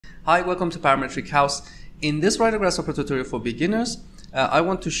Hi, welcome to Parametric House. In this Rhino Grasshopper tutorial for beginners, I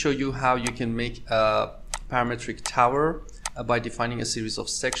want to show you how you can make a parametric tower by defining a series of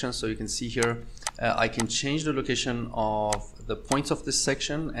sections. So you can see here, I can change the location of the points of this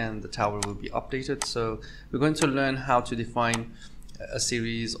section and the tower will be updated. So we're going to learn how to define a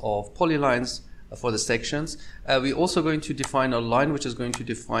series of polylines for the sections. We're also going to define a line which is going to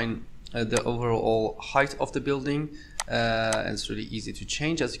define the overall height of the building, and it's really easy to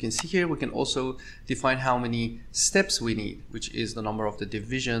change. As you can see here, we can also define how many steps we need, which is the number of the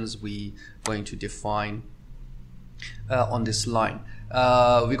divisions we're going to define on this line.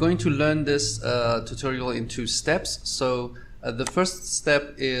 We're going to learn this tutorial in 2 steps. So the first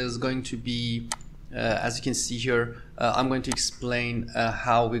step is going to be, as you can see here, I'm going to explain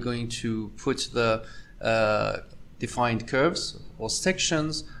how we're going to put the defined curves or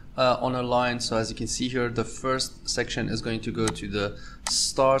sections on a line. So as you can see here, the first section is going to go to the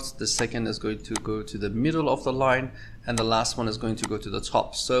start, the second is going to go to the middle of the line, and the last one is going to go to the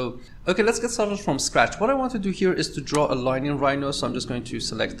top. So okay, let's get started from scratch. What I want to do here is to draw a line in Rhino. So I'm just going to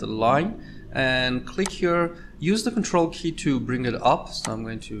select the line and click here, use the control key to bring it up. So I'm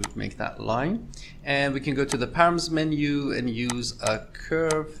going to make that line, and we can go to the params menu and use a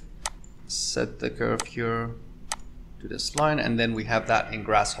curve, set the curve here to this line, and then we have that in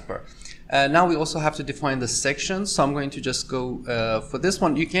Grasshopper. Now we also have to define the sections. So I'm going to just go for this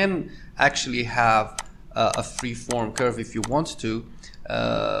one. You can actually have a free form curve if you want to,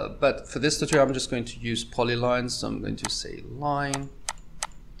 but for this tutorial I'm just going to use polylines. So I'm going to say line,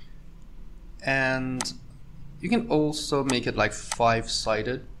 and you can also make it like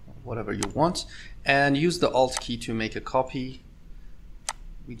 5-sided, whatever you want, and use the Alt key to make a copy.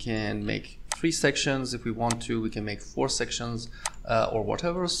 We can make 3 sections if we want to. We can make 4 sections or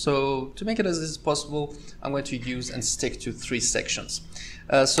whatever. So to make it as easy as possible, I'm going to use and stick to 3 sections.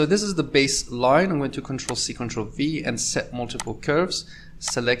 So this is the base line. I'm going to Control C, Control V and set multiple curves.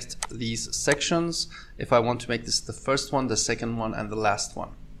 Select these sections if I want to make this the first one, the second one, and the last one.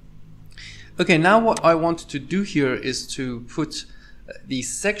 Okay, now what I want to do here is to put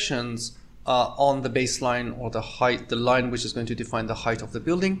these sections on the baseline, or the height, the line which is going to define the height of the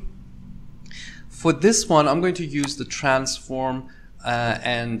building. For this one, I'm going to use the transform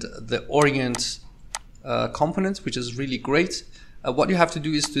and the orient component, which is really great. What you have to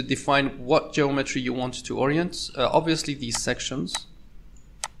do is to define what geometry you want to orient. Obviously these sections.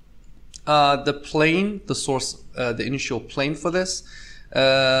 The plane, the source, the initial plane for this.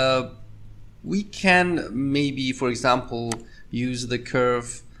 We can maybe, for example, use the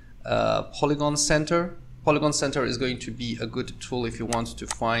curve polygon center. Polygon center is going to be a good tool if you want to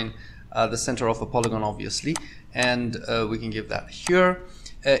find the center of a polygon, obviously, and we can give that here.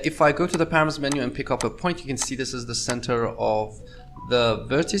 If I go to the params menu and pick up a point, you can see this is the center of the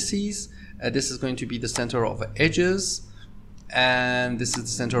vertices. This is going to be the center of edges, and this is the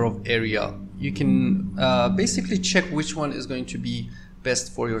center of area. You can basically check which one is going to be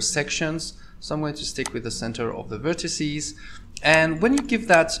best for your sections. So I'm going to stick with the center of the vertices. And when you give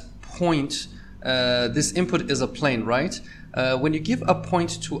that point, this input is a plane, right? When you give a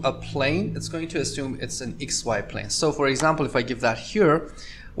point to a plane, it's going to assume it's an XY plane. So for example, if I give that here,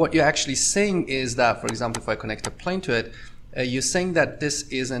 what you're actually saying is that, for example, if I connect a plane to it, you're saying that this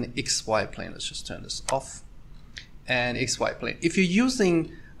is an XY plane. Let's just turn this off. And XY plane. If you're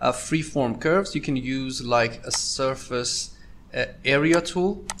using freeform curves, you can use like a surface area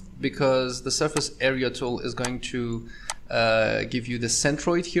tool, because the surface area tool is going to give you the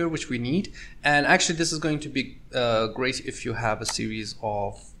centroid here, which we need. And actually this is going to be great if you have a series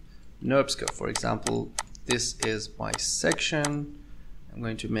of NURBS curve. For example, this is my section. I'm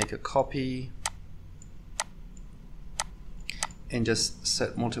going to make a copy and just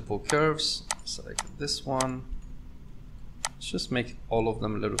set multiple curves. Select this one. Let's just make all of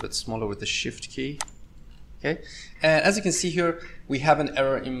them a little bit smaller with the shift key. Okay, and as you can see here, we have an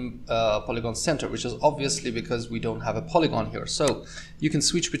error in polygon center, which is obviously because we don't have a polygon here. So you can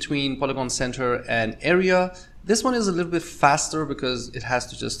switch between polygon center and area. This one is a little bit faster because it has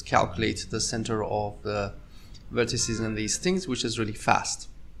to just calculate the center of the vertices and these things, which is really fast.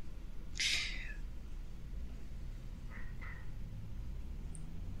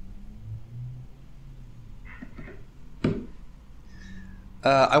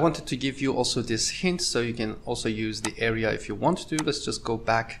 I wanted to give you also this hint, so you can also use the area if you want to. Let's just go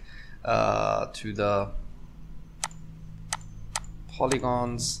back to the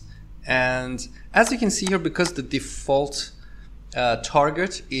polygons, and as you can see here, because the default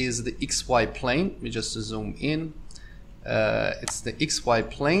target is the XY plane, we just zoom in, it's the XY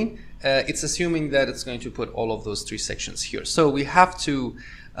plane, it's assuming that it's going to put all of those 3 sections here. So we have to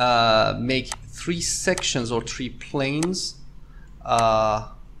make 3 sections or 3 planes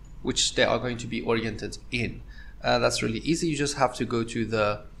which they are going to be oriented in. That's really easy. You just have to go to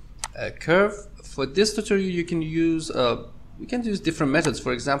the curve. For this tutorial, you can use different methods.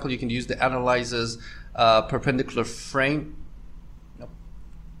 For example, you can use the analyzes perpendicular frame.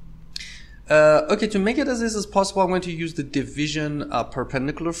 Okay, to make it as easy as possible, I'm going to use the division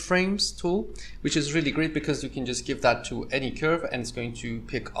perpendicular frames tool, which is really great because you can just give that to any curve and it's going to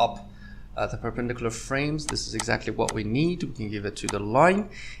pick up the perpendicular frames. This is exactly what we need. We can give it to the line,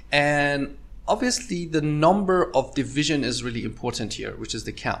 and obviously the number of division is really important here, which is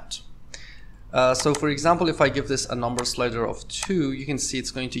the count. So for example, if I give this a number slider of 2, you can see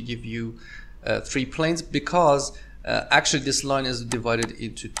it's going to give you 3 planes, because actually this line is divided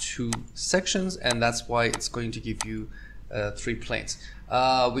into 2 sections, and that's why it's going to give you 3 planes.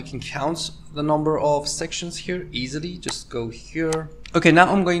 We can count the number of sections here easily. Just go here. Okay,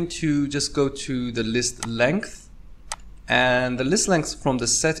 now I'm going to just go to the list length, and the list length from the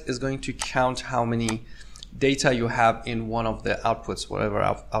set is going to count how many data you have in one of the outputs, whatever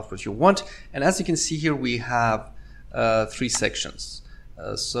output you want. And as you can see here, we have 3 sections.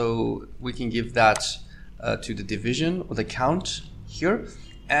 So we can give that to the division or the count here.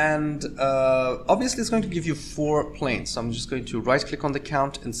 And obviously it's going to give you 4 planes. So I'm just going to right click on the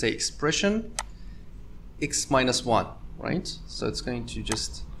count and say expression x minus 1, right? So it's going to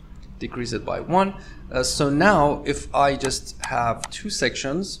just decrease it by 1. So now if I just have 2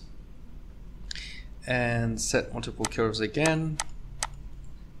 sections and set multiple curves again,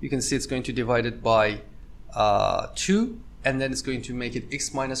 you can see it's going to divide it by 2, and then it's going to make it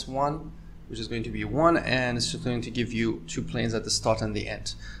x minus 1, which is going to be 1, and it's just going to give you 2 planes at the start and the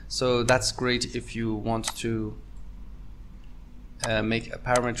end. So that's great if you want to make a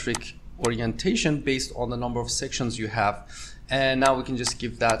parametric orientation based on the number of sections you have. And now we can just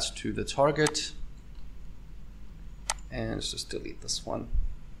give that to the target, and let's just delete this one.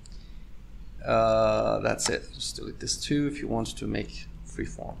 That's it. Just delete this too if you want to make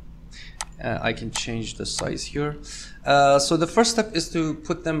freeform. I can change the size here. So the first step is to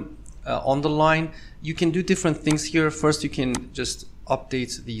put them on the line. You can do different things here. First, you can just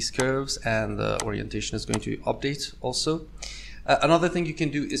update these curves, and the orientation is going to update also. Another thing you can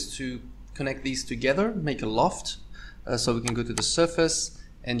do is to connect these together, make a loft. So we can go to the surface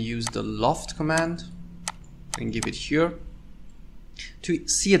and use the loft command and give it here. To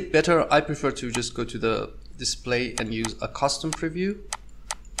see it better, I prefer to just go to the display and use a custom preview,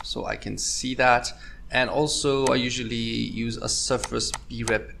 so I can see that. And also I usually use a surface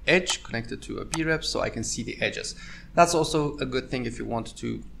brep edge connected to a brep, so I can see the edges. That's also a good thing if you want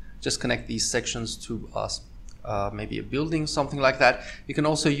to just connect these sections to maybe a building, something like that. You can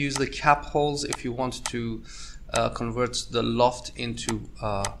also use the cap holes if you want to convert the loft into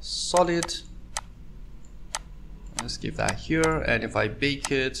solid. Let's give that here, and if I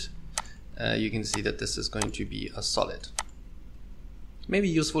bake it, you can see that this is going to be a solid. Maybe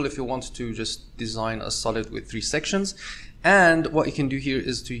useful if you want to just design a solid with 3 sections. And what you can do here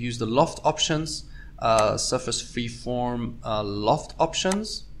is to use the loft options, surface freeform loft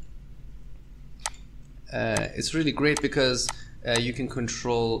options. It's really great because you can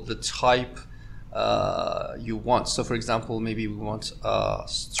control the type you want. So for example, maybe we want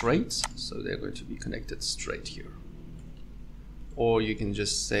straight, so they're going to be connected straight here. Or you can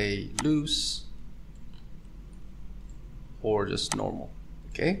just say loose, or just normal.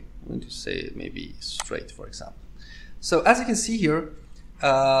 Okay, I'm going to say maybe straight, for example. So as you can see here,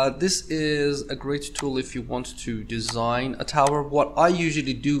 this is a great tool if you want to design a tower. What I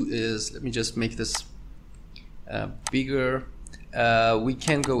usually do is, let me just make this bigger. We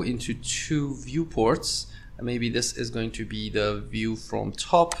can go into 2 viewports. Maybe this is going to be the view from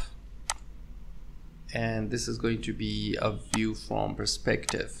top, and this is going to be a view from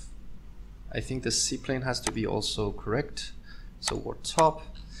perspective. I think the C-plane has to be also correct. So we're top,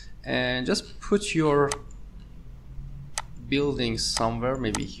 and just put your building somewhere,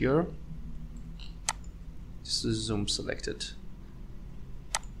 maybe here. Just zoom selected.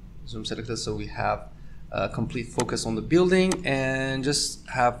 Zoom selected, so we have complete focus on the building, and just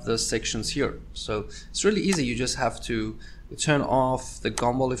have the sections here. So it's really easy. You just have to turn off the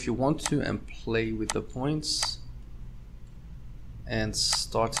gumball if you want to and play with the points and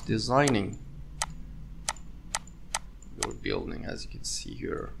start designing your building. As you can see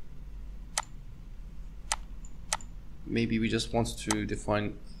here, maybe we just want to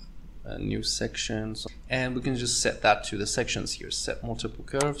define a new section, and we can just set that to the sections here. Set multiple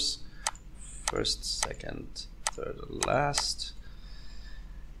curves, first, second, third, last.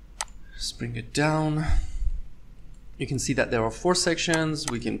 Just bring it down. you can see that there are 4 sections.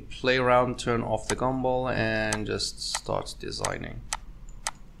 We can play around, turn off the gumball, and just start designing.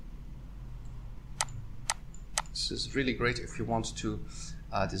 This is really great if you want to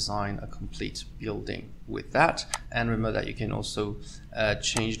design a complete building with that. And remember that you can also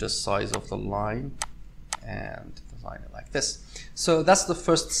change the size of the line and design it like this. So that's the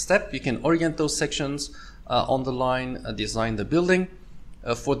first step. You can orient those sections on the line, design the building.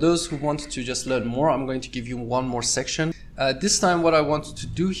 For those who want to just learn more, I'm going to give you one more section. This time what I wanted to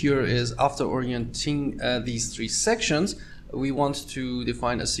do here is, after orienting these 3 sections, we want to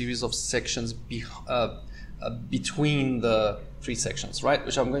define a series of sections between the 3 sections, right?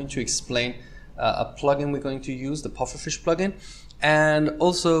 Which I'm going to explain. A plugin we're going to use, the pufferfish plugin, and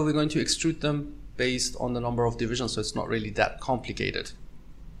also we're going to extrude them based on the number of divisions, so it's not really that complicated.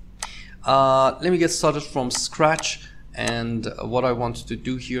 Let me get started from scratch. And what I want to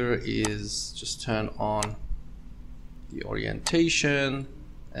do here is just turn on the orientation.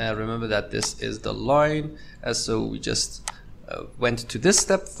 Remember that this is the line. So we just went to this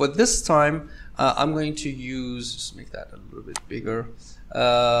step. For this time, I'm going to use, just make that a little bit bigger,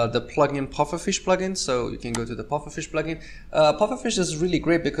 the plugin pufferfish plugin. So you can go to the pufferfish plugin. Pufferfish is really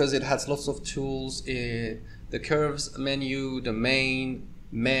great because it has lots of tools in the curves menu, the main,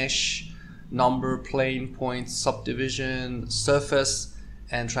 mesh, number, plane, point, subdivision, surface,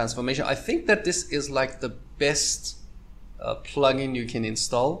 and transformation. I think that this is like the best plugin you can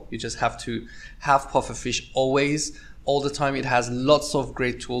install. You just have to have pufferfish always, all the time. It has lots of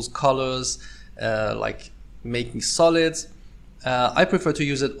great tools, colors, like making solids. I prefer to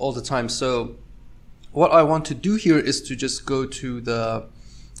use it all the time. So what I want to do here is to just go to the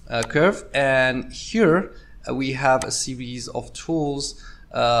curve, and here we have a series of tools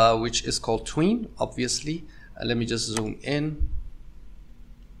which is called tween, obviously. Let me just zoom in.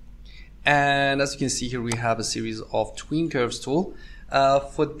 And as you can see here, we have a series of tween curves tool.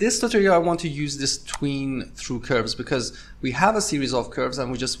 For this tutorial, I want to use this tween through curves because we have a series of curves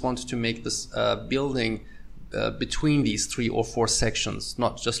and we just want to make this building between these 3 or 4 sections,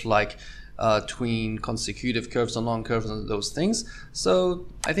 not just like tween consecutive curves and long curves and those things. So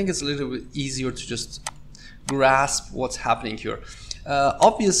I think it's a little bit easier to just grasp what's happening here.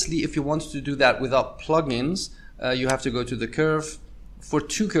 Obviously, if you want to do that without plugins, you have to go to the curve. For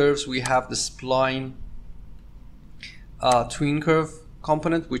 2 curves, we have the spline tween curve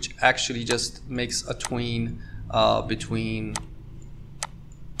component, which actually just makes a tween between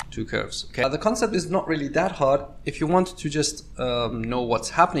 2 curves. Okay, the concept is not really that hard. If you want to just know what's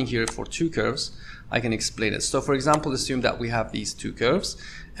happening here for 2 curves, I can explain it. So for example, assume that we have these 2 curves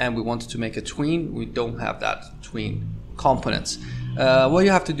and we want to make a tween. We don't have that tween components. What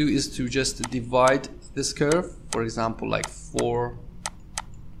you have to do is to just divide this curve, for example, like 4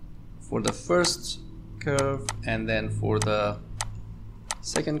 for the first curve and then for the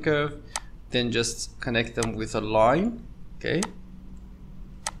second curve, then just connect them with a line, okay,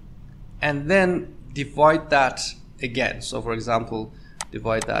 and then divide that again. So for example,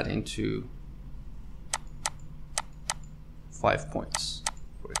 divide that into 5 points,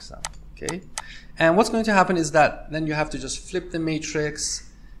 for example, okay. And what's going to happen is that then you have to just flip the matrix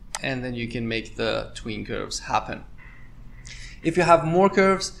and then you can make the tween curves happen. If you have more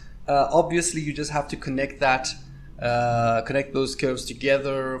curves, obviously you just have to connect those curves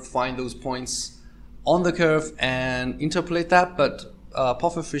together, find those points on the curve and interpolate that. But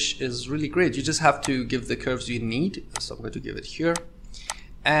pufferfish is really great. You just have to give the curves you need. So I'm going to give it here.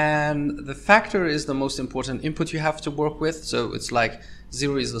 And the factor is the most important input you have to work with. So it's like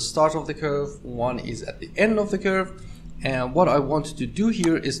 0 is the start of the curve, 1 is at the end of the curve. And what I want to do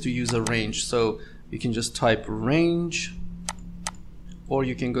here is to use a range. So you can just type range, or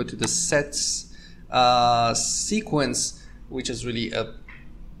you can go to the sets sequence, which is really a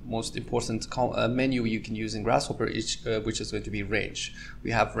most important menu you can use in Grasshopper, which is going to be range. We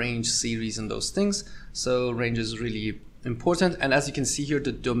have range, series, and those things. So range is really important. And as you can see here,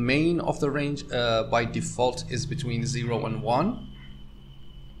 the domain of the range by default is between 0 and 1,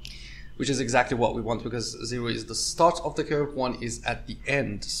 which is exactly what we want, because 0 is the start of the curve, 1 is at the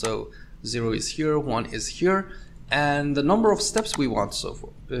end. So 0 is here, 1 is here, and the number of steps we want.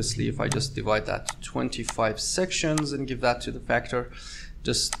 So obviously, if I just divide that to 25 sections and give that to the factor,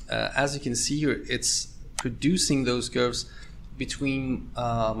 just as you can see here, it's producing those curves between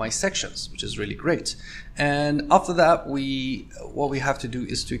my sections, which is really great. And after that, what we have to do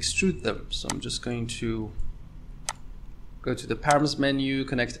is to extrude them. So I'm just going to go to the params menu,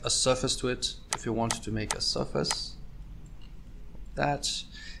 connect a surface to it if you want to make a surface. That.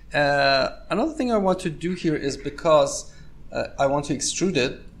 Another thing I want to do here is, because I want to extrude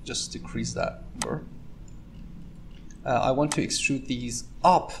it, just decrease that number. I want to extrude these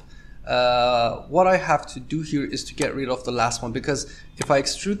up, what I have to do here is to get rid of the last one, because if I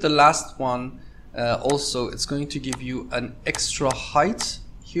extrude the last one, also it's going to give you an extra height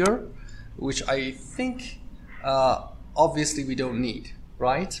here, which I think obviously we don't need,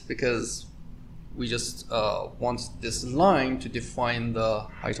 right? Because we just want this line to define the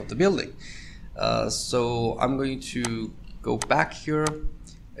height of the building. So I'm going to go back here,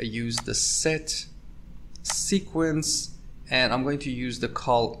 use the set sequence, and I'm going to use the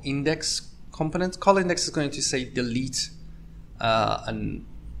call index component. Call index is going to say delete an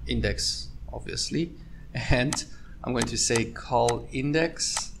index, obviously, and I'm going to say call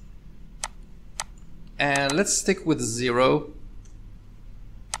index, and let's stick with 0.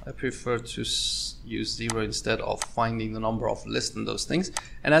 I prefer to use 0 instead of finding the number of list and those things.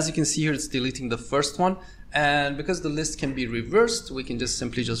 And as you can see here, it's deleting the first one. And because the list can be reversed, we can just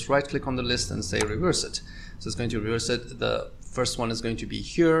simply right click on the list and say reverse it. So it's going to reverse it. The first one is going to be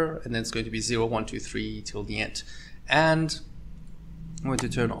here, and then it's going to be 0, 1, 2, 3 till the end. And I'm going to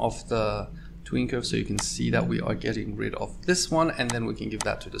turn off the tween curve so you can see that we are getting rid of this one, and then we can give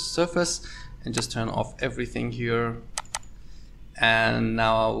that to the surface and just turn off everything here. And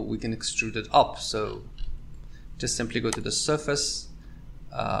now we can extrude it up. So just simply go to the surface,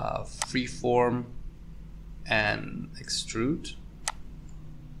 freeform, and extrude.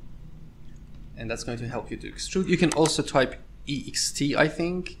 And that's going to help you to extrude. You can also type EXT, I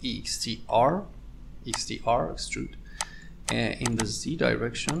think, EXTR, extrude, in the Z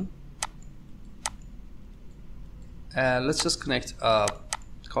direction. Let's just connect a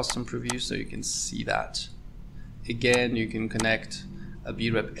custom preview so you can see that. Again, you can connect a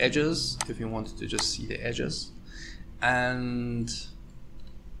B-rep edges if you wanted to just see the edges. And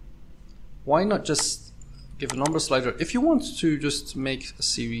why not just give a number slider? If you want to just make a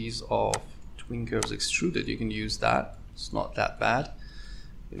series of tween curves extruded, you can use that. It's not that bad.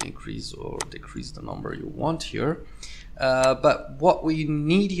 You can increase or decrease the number you want here. But what we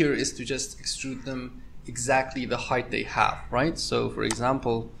need here is to just extrude them exactly the height they have, right? So for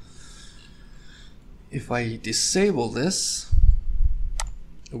example, if I disable this,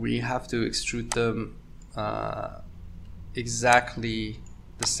 we have to extrude them exactly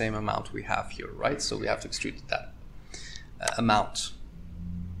the same amount we have here, right? So we have to extrude that amount.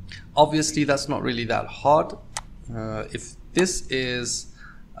 Obviously, that's not really that hard. If this is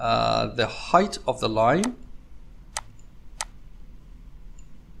the height of the line,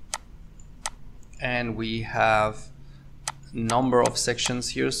 and we have number of sections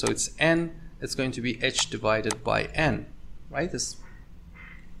here, so it's n, it's going to be h divided by n, right? It's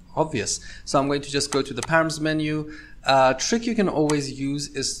obvious. So I'm going to just go to the params menu. Trick you can always use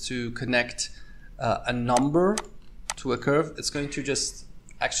is to connect a number to a curve. It's going to just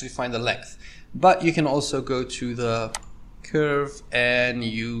actually find the length. But you can also go to the curve and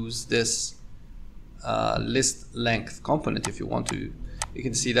use this list length component if you want to. You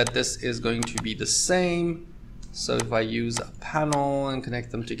can see that this is going to be the same. So if I use a panel and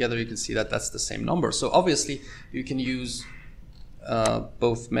connect them together, you can see that that's the same number. So obviously you can use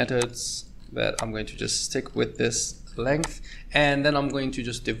both methods, but I'm going to just stick with this length, and then I'm going to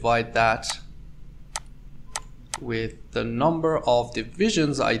just divide that with the number of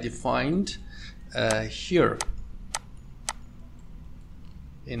divisions I defined here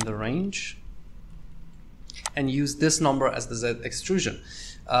in the range, and use this number as the Z extrusion.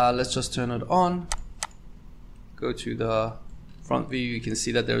 Let's just turn it on. Go to the front view, you can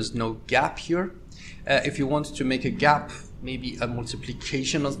see that there's no gap here. If you want to make a gap, maybe a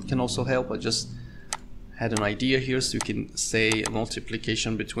multiplication can also help. I just had an idea here, so you can say a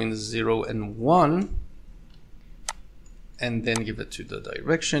multiplication between 0 and 1, and then give it to the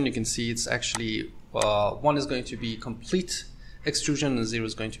direction. You can see it's actually 1 is going to be complete extrusion and 0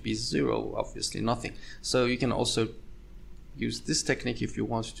 is going to be 0, obviously nothing. So you can also use this technique if you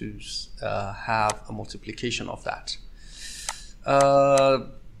want to have a multiplication of that.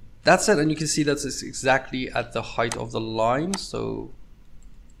 That's it, and you can see that it's exactly at the height of the line. So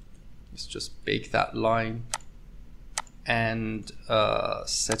let's just bake that line and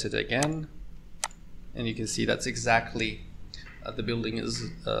set it again, and you can see that's exactly the building is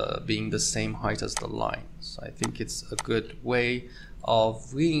being the same height as the line. So I think it's a good way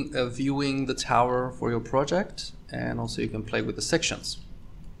of viewing the tower for your project, and also you can play with the sections.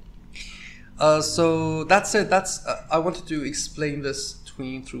 So that's it. I wanted to explain this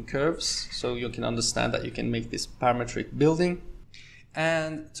tween through curves so you can understand that you can make this parametric building.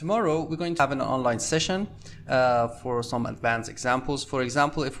 And tomorrow we're going to have an online session for some advanced examples. For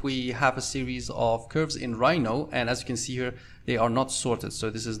example, if we have a series of curves in Rhino, and as you can see here, they are not sorted. So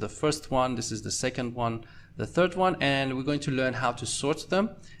this is the first one, this is the second one, the third one, and we're going to learn how to sort them.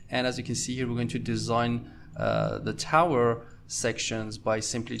 And as you can see here, we're going to design the tower sections by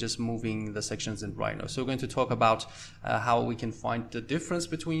simply just moving the sections in Rhino. So we're going to talk about how we can find the difference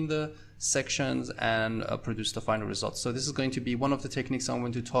between the sections and produce the final results. So this is going to be one of the techniques I'm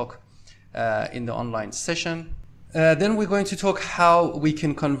going to talk in the online session. Then we're going to talk how we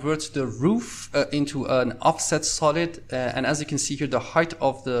can convert the roof into an offset solid. And as you can see here, the height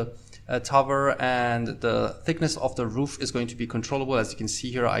of the tower and the thickness of the roof is going to be controllable. As you can see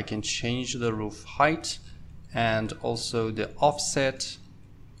here, I can change the roof height and also the offset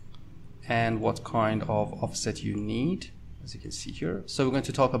and what kind of offset you need, as you can see here. So we're going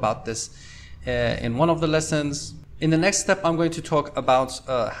to talk about this in one of the lessons. In the next step, I'm going to talk about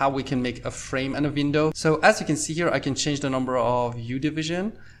how we can make a frame and a window. So as you can see here, I can change the number of U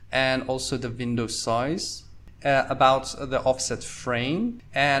division and also the window size, about the offset frame,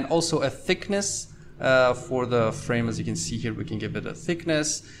 and also a thickness for the frame. As you can see here, we can give it a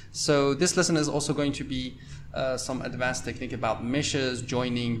thickness. So this lesson is also going to be some advanced technique about meshes,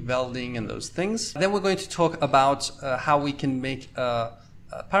 joining, welding, and those things. Then we're going to talk about how we can make a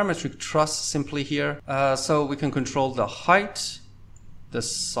parametric truss simply here. So we can control the height, the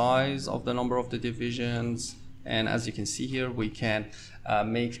size of the number of the divisions, and as you can see here, we can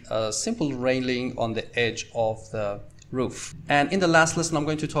make a simple railing on the edge of the roof. And in the last lesson, I'm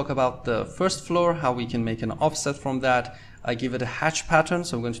going to talk about the first floor, how we can make an offset from that. I give it a hatch pattern,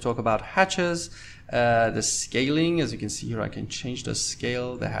 so I'm going to talk about hatches, the scaling. As you can see here, I can change the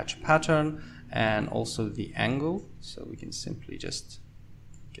scale, the hatch pattern, and also the angle. So we can simply just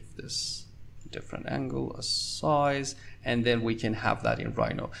give this different angle, a size, and then we can have that in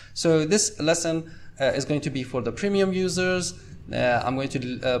Rhino. So this lesson is going to be for the premium users. I'm going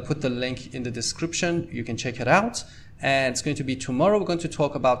to put the link in the description. You can check it out. And it's going to be tomorrow. We're going to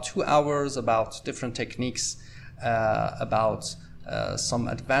talk about 2 hours about different techniques, about some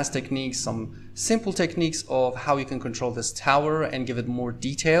advanced techniques, some simple techniques of how you can control this tower and give it more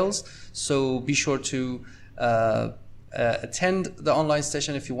details. So be sure to attend the online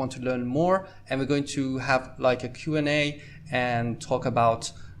session if you want to learn more. And we're going to have like a Q&A and talk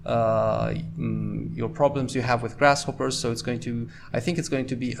about your problems you have with grasshoppers. So it's going to, I think it's going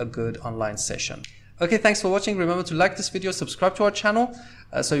to be a good online session. Okay, thanks for watching. Remember to like this video, subscribe to our channel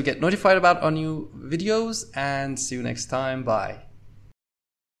so you get notified about our new videos, and see you next time. Bye.